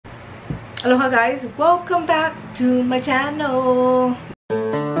Aloha guys, welcome back to my channel.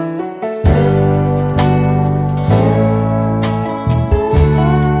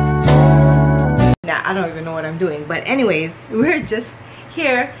 Nah, I don't even know what I'm doing, but anyways, we're just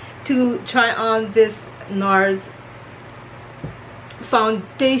here to try on this NARS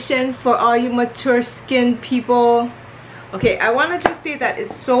foundation for all you mature skin people. Okay, I want to just say that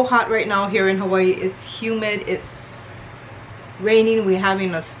it's so hot right now here in Hawaii. It's humid, it's raining, we're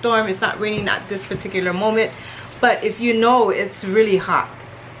having a storm. It's not raining at this particular moment, but if you know, it's really hot.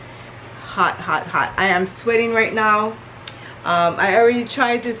 Hot. I am sweating right now. I already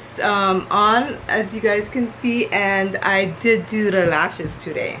tried this on, as you guys can see, and I did do the lashes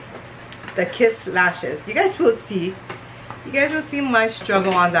today, the kiss lashes. You guys will see my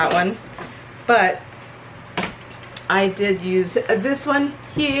struggle on that one, but I did use this one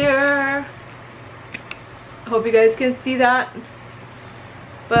here. Hope you guys can see that,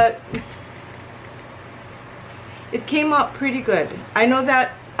 but it came out pretty good. I know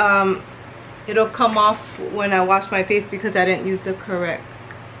that it'll come off when I wash my face because I didn't use the correct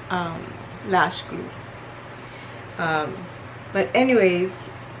lash glue. But anyways,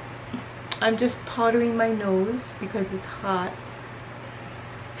 I'm just powdering my nose because it's hot.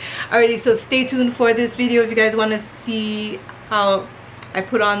 Alrighty, so stay tuned for this video if you guys want to see how I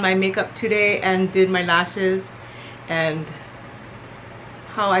put on my makeup today and did my lashes and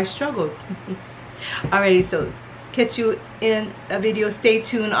how I struggled. Alrighty, so catch you in a video. Stay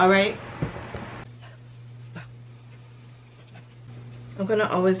tuned, alright? I'm gonna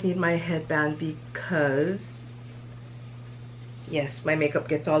always need my headband because yes, my makeup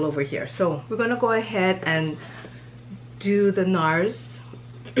gets all over here. So we're gonna go ahead and do the NARS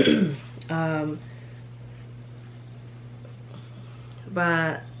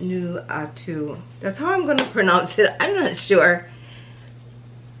Vanuatu. That's how I'm gonna pronounce it. I'm not sure.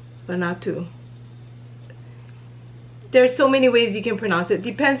 Vanuatu. There's so many ways you can pronounce it.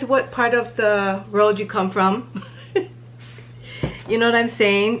 Depends what part of the world you come from. You know what I'm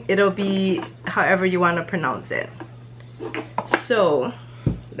saying? It'll be however you want to pronounce it. So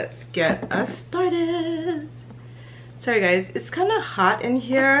let's get us started. Sorry guys, it's kind of hot in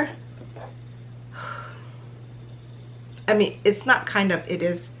here. I mean, it's not kind of, it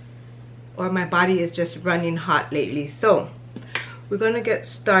is, or my body is just running hot lately. So we're gonna get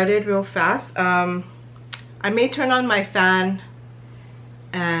started real fast. I may turn on my fan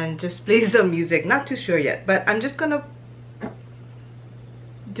and just play some music, not too sure yet, but I'm just gonna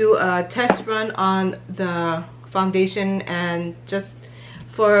do a test run on the foundation. And just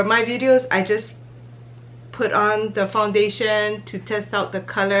for my videos, I just put on the foundation to test out the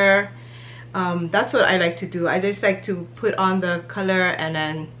color. That's what I like to do. I just like to put on the color, and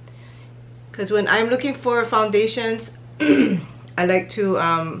then because when I'm looking for foundations I like to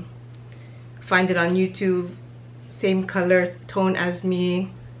find it on YouTube, same color tone as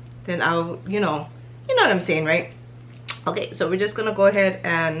me, then I'll you know what I'm saying, right? Okay, so we're just gonna go ahead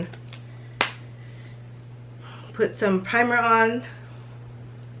and put some primer on.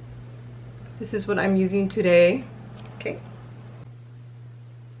 This is what I'm using today. Okay.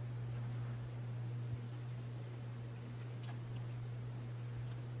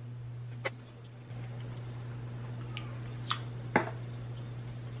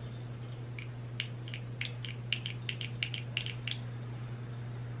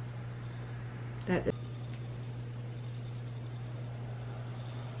 That is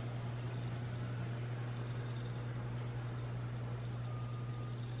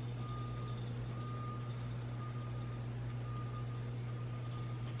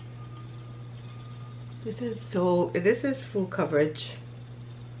this is full coverage.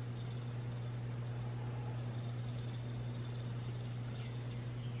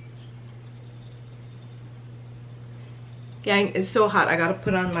 Gang, it's so hot. I gotta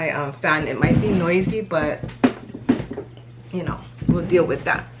put on my fan. It might be noisy, but you know, we'll deal with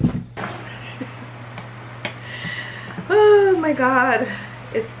that. Oh my god,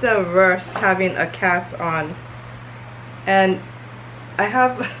 it's the worst having a cast on. And I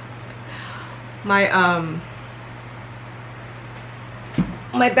have my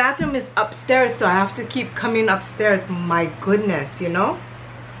my bathroom is upstairs, so I have to keep coming upstairs. My goodness, you know.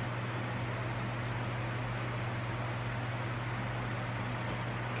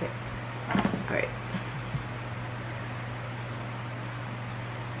 Okay, all right.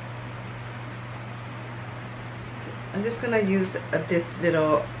 I'm just gonna use this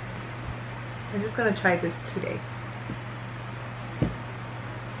little, I'm just gonna try this today.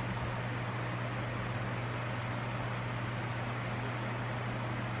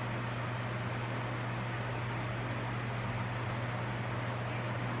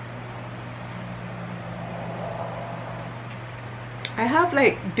 I have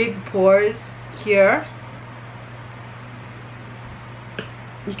like big pores here.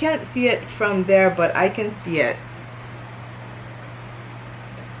 You can't see it from there, but I can see it.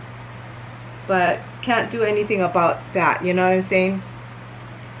 But can't do anything about that, you know what I'm saying?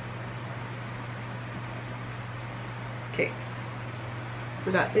 Okay, so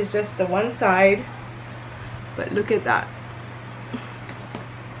that is just the one side, but look at that.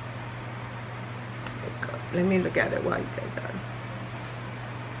 Let's go. Let me look at it while you guys are.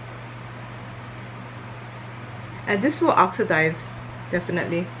 And this will oxidize,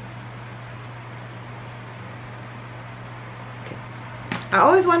 definitely. I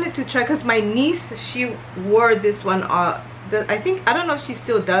always wanted to try, because my niece, she wore this one. I think, I don't know if she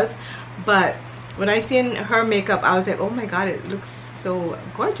still does, but when I seen her makeup, I was like, oh my god, it looks so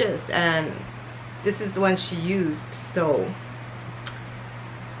gorgeous. And this is the one she used, so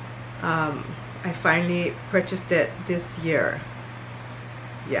I finally purchased it this year.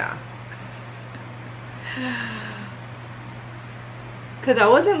 Yeah, because I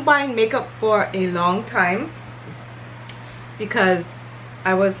wasn't buying makeup for a long time because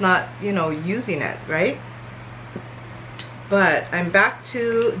I was not, you know, using it, right? But I'm back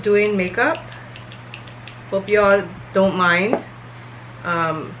to doing makeup. Hope y'all don't mind.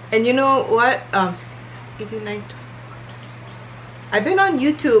 And you know what? 89. I've been on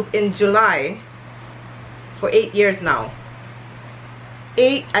YouTube in July for 8 years now.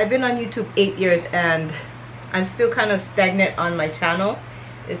 I've been on YouTube 8 years, and I'm still kind of stagnant on my channel.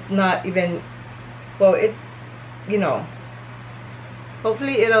 It's not even, well, it, you know,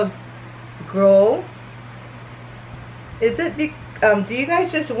 hopefully it'll grow. Is it do you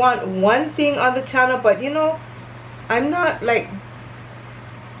guys just want one thing on the channel? But you know, I'm not like,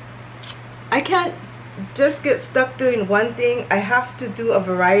 I can't just get stuck doing one thing. I have to do a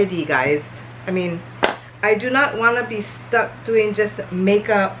variety, guys. I mean, I do not want to be stuck doing just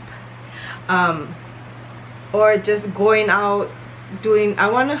makeup or just going out doing. I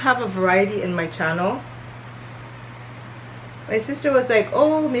want to have a variety in my channel. My sister was like,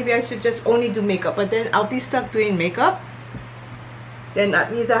 oh, maybe I should just only do makeup, but then I'll be stuck doing makeup. Then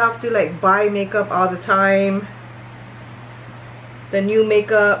that means I have to like buy makeup all the time, the new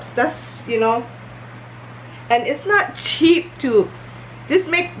makeups. That's, you know, and it's not cheap to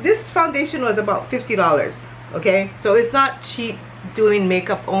this foundation was about $50, okay? So it's not cheap doing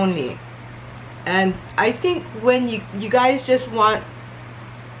makeup only. And I think when you guys just want,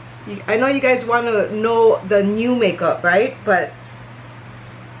 I know you guys want to know the new makeup, right? But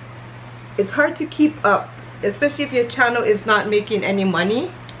it's hard to keep up, especially if your channel is not making any money.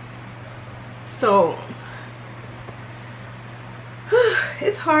 So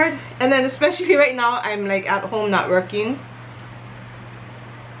it's hard. And then especially right now, I'm like at home not working.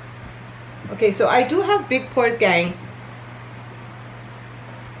 Okay, so I do have big pores, gang.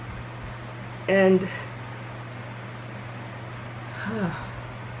 And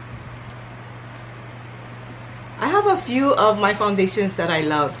I have a few of my foundations that I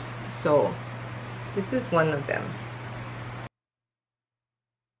love, so this is one of them.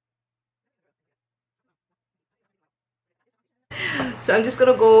 So I'm just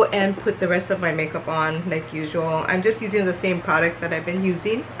gonna go and put the rest of my makeup on like usual. I'm just using the same products that I've been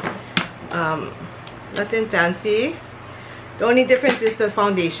using. Nothing fancy. The only difference is the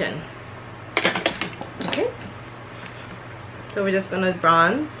foundation. Okay, so we're just gonna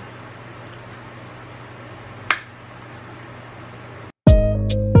bronze.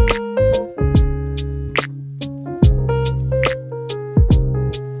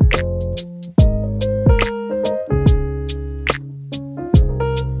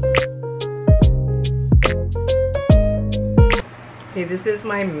 Okay, this is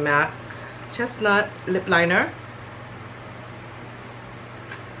my MAC Chestnut lip liner.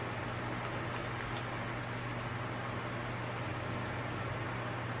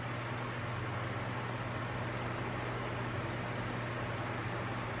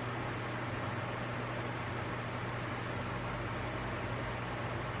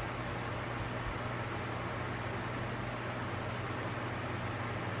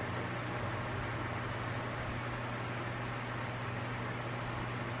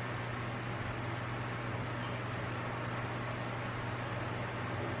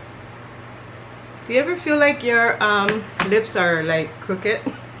 Do you ever feel like your lips are like crooked?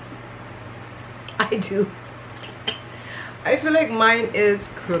 I do. I feel like mine is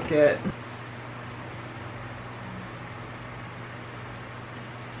crooked.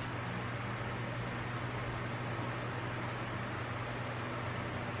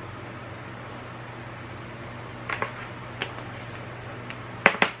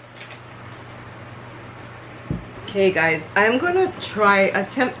 Okay guys, I'm gonna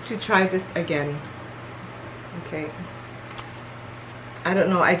attempt to try this again. Okay, I don't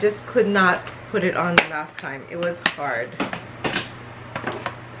know, I just could not put it on the last time. It was hard.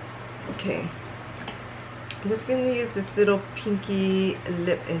 Okay, I'm just gonna use this little pinky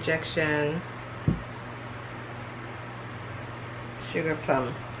lip injection, sugar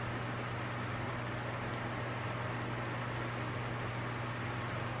plum.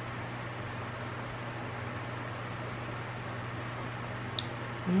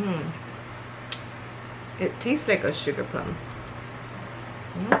 It tastes like a sugar plum.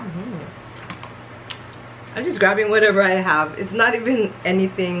 I'm just grabbing whatever I have. It's not even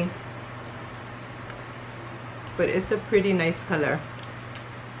anything, but it's a pretty nice color.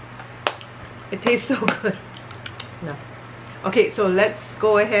 It tastes so good. No. Okay, so let's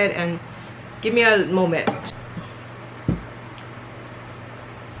go ahead and give me a moment.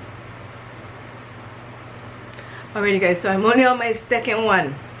 Alrighty guys, so I'm only on my second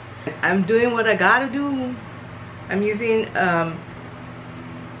one. I'm doing what I gotta do. I'm using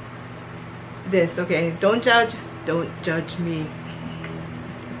this, okay? Don't judge me.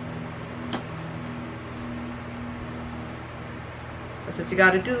 That's what you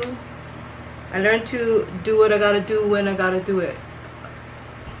gotta do. I learned to do what I gotta do when I gotta do it.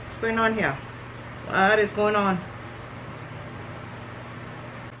 What's going on here? What is going on?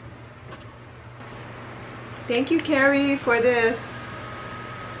 Thank you, Carrie, for this.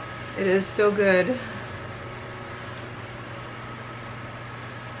 It is so good.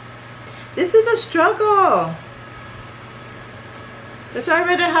 This is a struggle. That's why I'd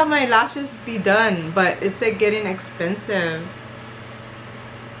rather have my lashes be done, but it's like getting expensive.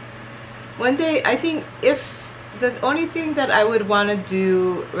 One day, I think if the only thing that I would want to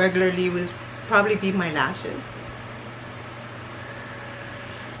do regularly would probably be my lashes.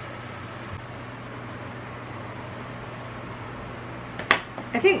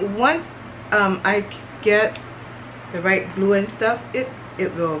 I think once I get the right glue and stuff, it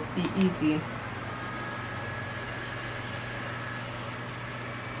will be easy.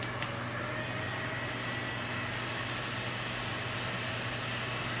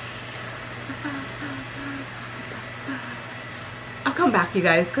 I'll come back, you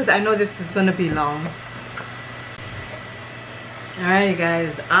guys, because I know this is gonna be long. Alright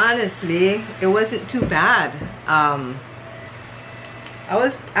guys, honestly, it wasn't too bad. I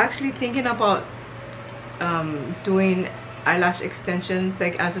was actually thinking about doing eyelash extensions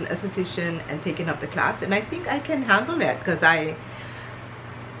like as an esthetician and taking up the class, and I think I can handle it because I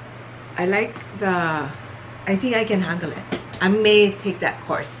think I can handle it. I may take that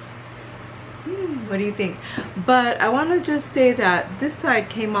course. What do you think? But I want to just say that this side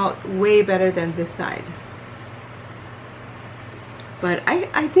came out way better than this side. But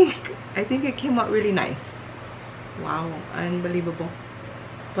I think it came out really nice. Wow, unbelievable.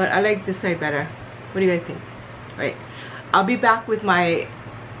 But I like this side better. What do you guys think? All right, I'll be back with my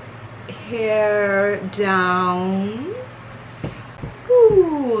hair down.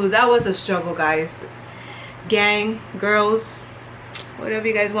 Ooh, that was a struggle, guys. Gang, girls, whatever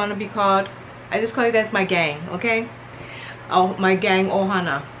you guys want to be called. I just call you guys my gang, okay? Oh, my gang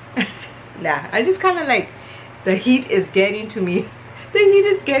Ohana. Nah, I just kind of like, the heat is getting to me. The heat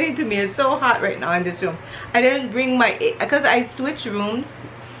is getting to me. It's so hot right now in this room. I didn't bring my, because I switched rooms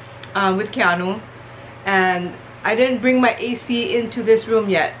with Keanu, and I didn't bring my AC into this room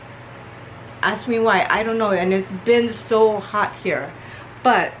yet. Ask me why, I don't know, and it's been so hot here.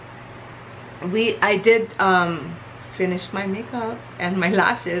 But I did finish my makeup and my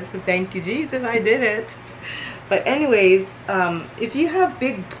lashes, so thank you Jesus, I did it. But anyways, if you have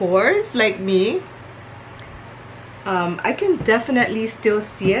big pores like me, I can definitely still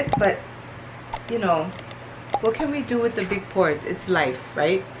see it, but you know, what can we do with the big pores? It's life,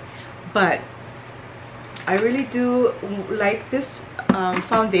 right? But I really do like this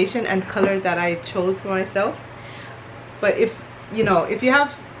foundation and color that I chose for myself. But if you know, if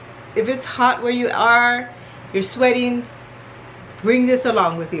it's hot where you are, you're sweating, bring this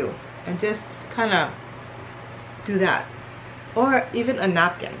along with you and just kind of do that. Or even a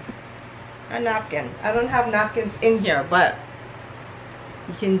napkin. I don't have napkins in here, but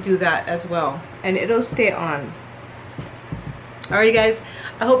you can do that as well and it'll stay on. Alright guys,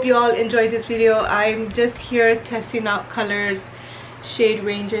 I hope you all enjoyed this video. I'm just here testing out colors, shade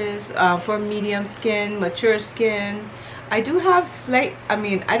ranges for medium skin, mature skin. I do have slight, I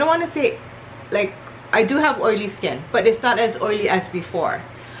don't want to say, like, I do have oily skin, but it's not as oily as before.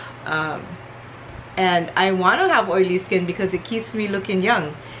 And I want to have oily skin because it keeps me looking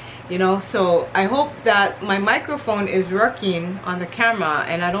young, you know. So I hope that my microphone is working on the camera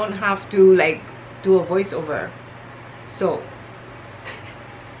and I don't have to like do a voiceover. So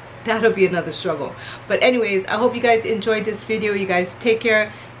that'll be another struggle. But anyways, I hope you guys enjoyed this video. You guys take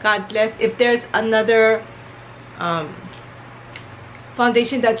care. God bless. If there's another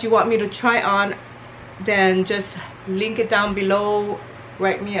foundation that you want me to try on, then just link it down below,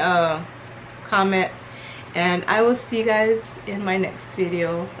 write me a comment, and I will see you guys in my next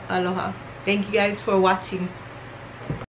video. Aloha. Thank you guys for watching.